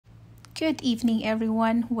Good evening,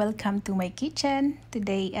 everyone. Welcome to my kitchen.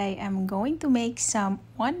 Today I am going to make some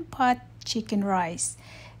one-pot chicken rice.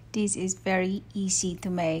 This is very easy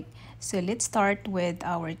to make. So let's start with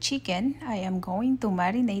our chicken. I am going to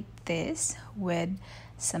marinate this with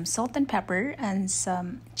some salt and pepper and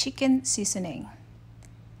some chicken seasoning.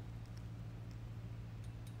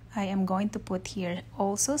 I am going to put here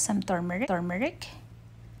also some turmeric,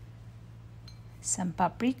 some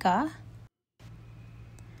paprika,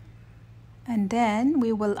 and then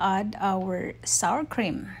we will add our sour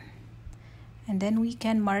cream, and then we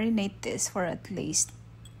can marinate this for at least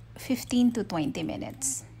 15 to 20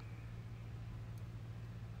 minutes.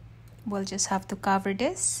 We'll just have to cover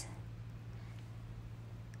this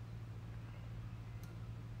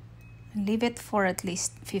and leave it for at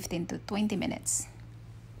least 15 to 20 minutes.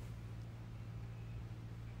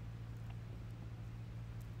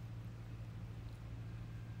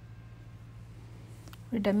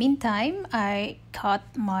 For the meantime, I cut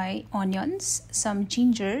my onions, some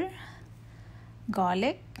ginger,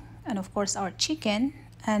 garlic, and of course our chicken,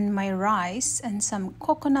 and my rice and some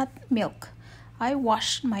coconut milk. I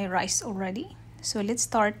washed my rice already, so let's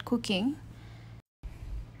start cooking.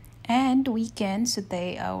 And we can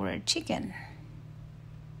saute our chicken.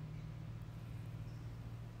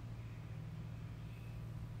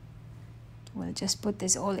 We'll just put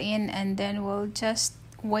this all in, and then we'll just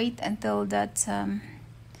wait until that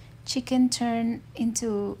chicken turn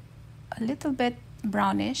into a little bit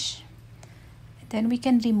brownish. Then we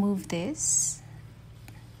can remove this,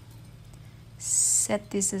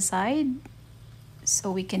 set this aside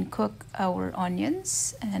so we can cook our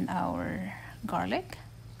onions and our garlic.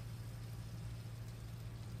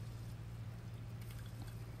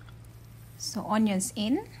 So onions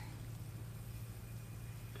in,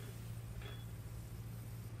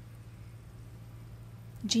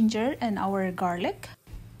 ginger and our garlic,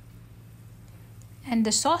 and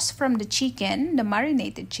the sauce from the chicken, the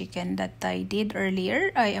marinated chicken that I did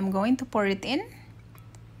earlier, I am going to pour it in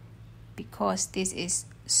because this is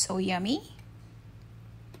so yummy.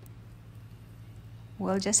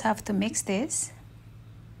 We'll just have to mix this,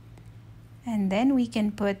 and then we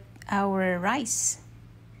can put our rice.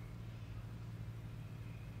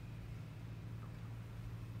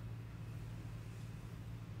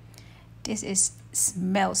 This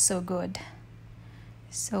smells so good.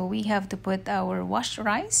 So we have to put our washed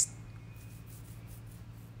rice.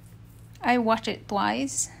 I washed it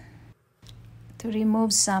twice to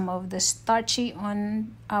remove some of the starchy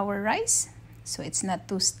on our rice so it's not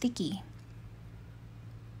too sticky.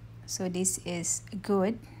 So this is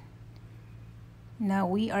good. Now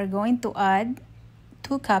we are going to add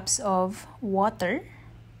 2 cups of water,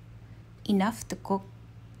 enough to cook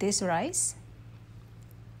this rice.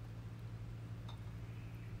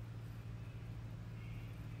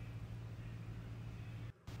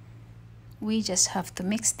 We just have to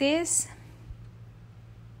mix this,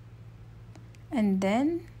 and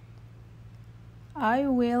then I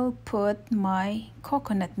will put my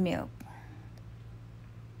coconut milk.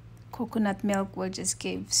 Coconut milk will just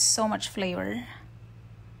give so much flavor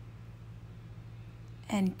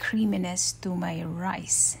and creaminess to my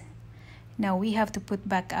rice. Now we have to put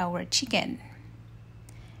back our chicken,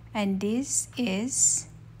 and this is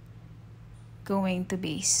going to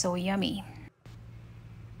be so yummy.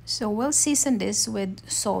 So we'll season this with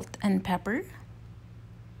salt and pepper.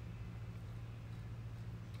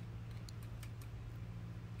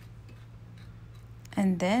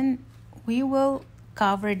 And then we will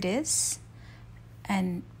cover this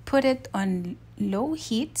and put it on low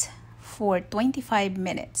heat for 25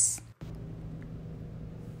 minutes.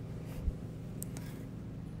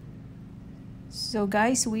 So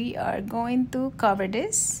guys, we are going to cover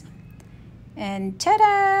this. And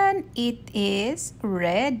ta-da! It is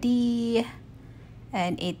ready,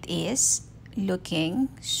 and it is looking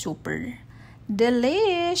super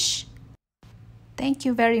delish. Thank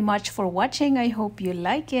you very much for watching. I hope you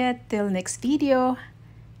like it. Till next video.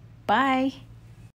 Bye.